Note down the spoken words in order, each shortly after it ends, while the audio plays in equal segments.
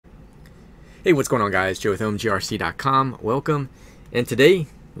Hey, what's going on, guys? Joe with OMGRC.com. Welcome. And today,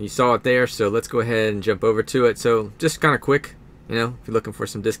 you saw it there, so let's go ahead and jump over to it. So just kind of quick, if you're looking for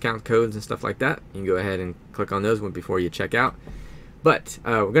some discount codes and stuff like that, you can go ahead and click on those before you check out. But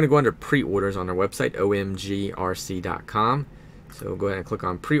we're going to go under pre-orders on our website, OMGRC.com. So we'll go ahead and click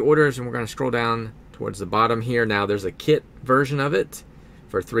on pre-orders, and we're going to scroll down towards the bottom here. Now there's a kit version of it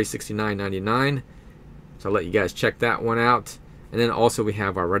for $369.99. So I'll let you guys check that one out. And then also we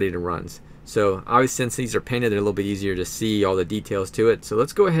have our ready to runs. So obviously, since these are painted, they're a little bit easier to see all the details to it. So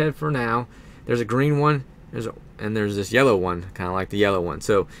let's go ahead for now. There's a green one, and there's this yellow one, kind of like the yellow one.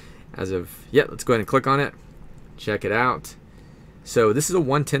 So let's go ahead and click on it. Check it out. So this is a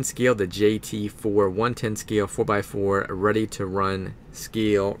 1/10 scale, the JT4 1/10 scale 4x4 ready to run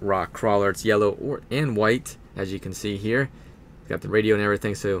scale rock crawler. It's yellow and white, as you can see here. It's got the radio and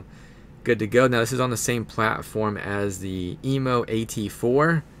everything, so good to go. Now this is on the same platform as the Emo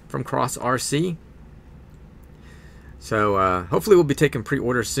AT4 from CROSSRC. So hopefully we'll be taking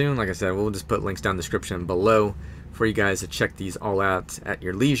pre-orders soon. Like I said, we'll just put links down in the description below for you guys to check these all out at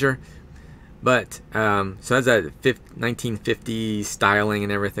your leisure. But so that's that 1950s styling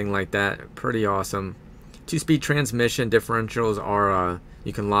and everything like that. Pretty awesome. 2-speed transmission. Differentials are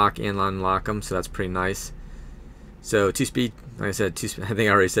you can lock and unlock them, so that's pretty nice. So 2-speed, like I said, I think I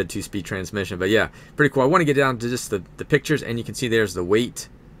already said 2-speed transmission, but yeah, pretty cool. I want to get down to just the pictures, and you can see there's the weight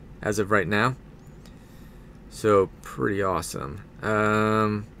as of right now. So pretty awesome. So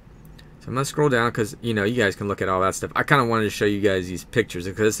I'm gonna scroll down because you guys can look at all that stuff. I kind of wanted to show you guys these pictures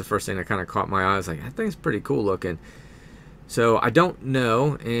because it's the first thing that kind of caught my eye. I was like, that thing's pretty cool looking. So I don't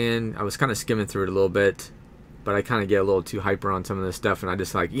know, and I was kind of skimming through it a little bit, but I kind of get a little too hyper on some of this stuff, and I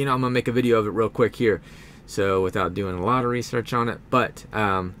just like, I'm gonna make a video of it real quick here. So without doing a lot of research on it, but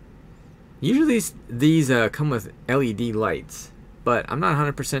usually these come with LED lights. But I'm not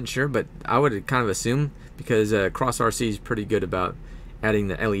 100% sure, but I would kind of assume because CrossRC is pretty good about adding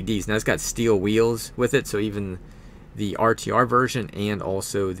the LEDs. Now it's got steel wheels with it, so even the RTR version and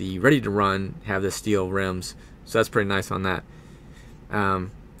also the ready to run have the steel rims. So that's pretty nice on that.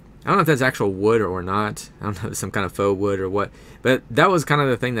 I don't know if that's actual wood or not. I don't know, some kind of faux wood or what. But that was kind of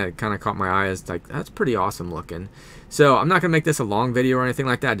the thing that kind of caught my eye. Is like, that's pretty awesome looking. So I'm not going to make this a long video or anything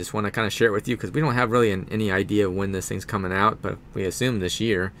like that. I just want to kind of share it with you because we don't have really any idea when this thing's coming out. But we assume this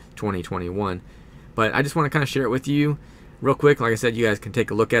year, 2021. But I just want to kind of share it with you real quick. Like I said, you guys can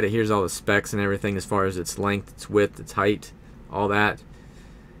take a look at it. Here's all the specs and everything as far as its length, its width, its height, all that.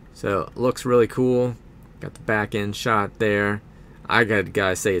 So it looks really cool. Got the back end shot there. I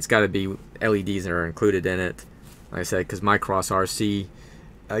gotta say, it's got to be LEDs that are included in it. Like I said, because my CrossRC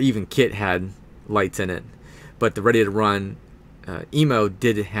even kit had lights in it, but the ready to run Emo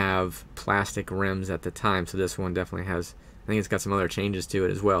did have plastic rims at the time, so this one definitely has. I think it's got some other changes to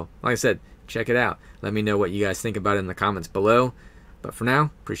it as well. Like I said, check it out. Let me know what you guys think about it in the comments below. But for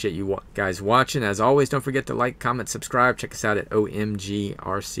now, appreciate you guys watching. As always, don't forget to like, comment, subscribe. Check us out at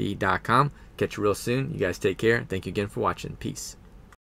OMGRC.com. Catch you real soon. You guys take care. Thank you again for watching. Peace.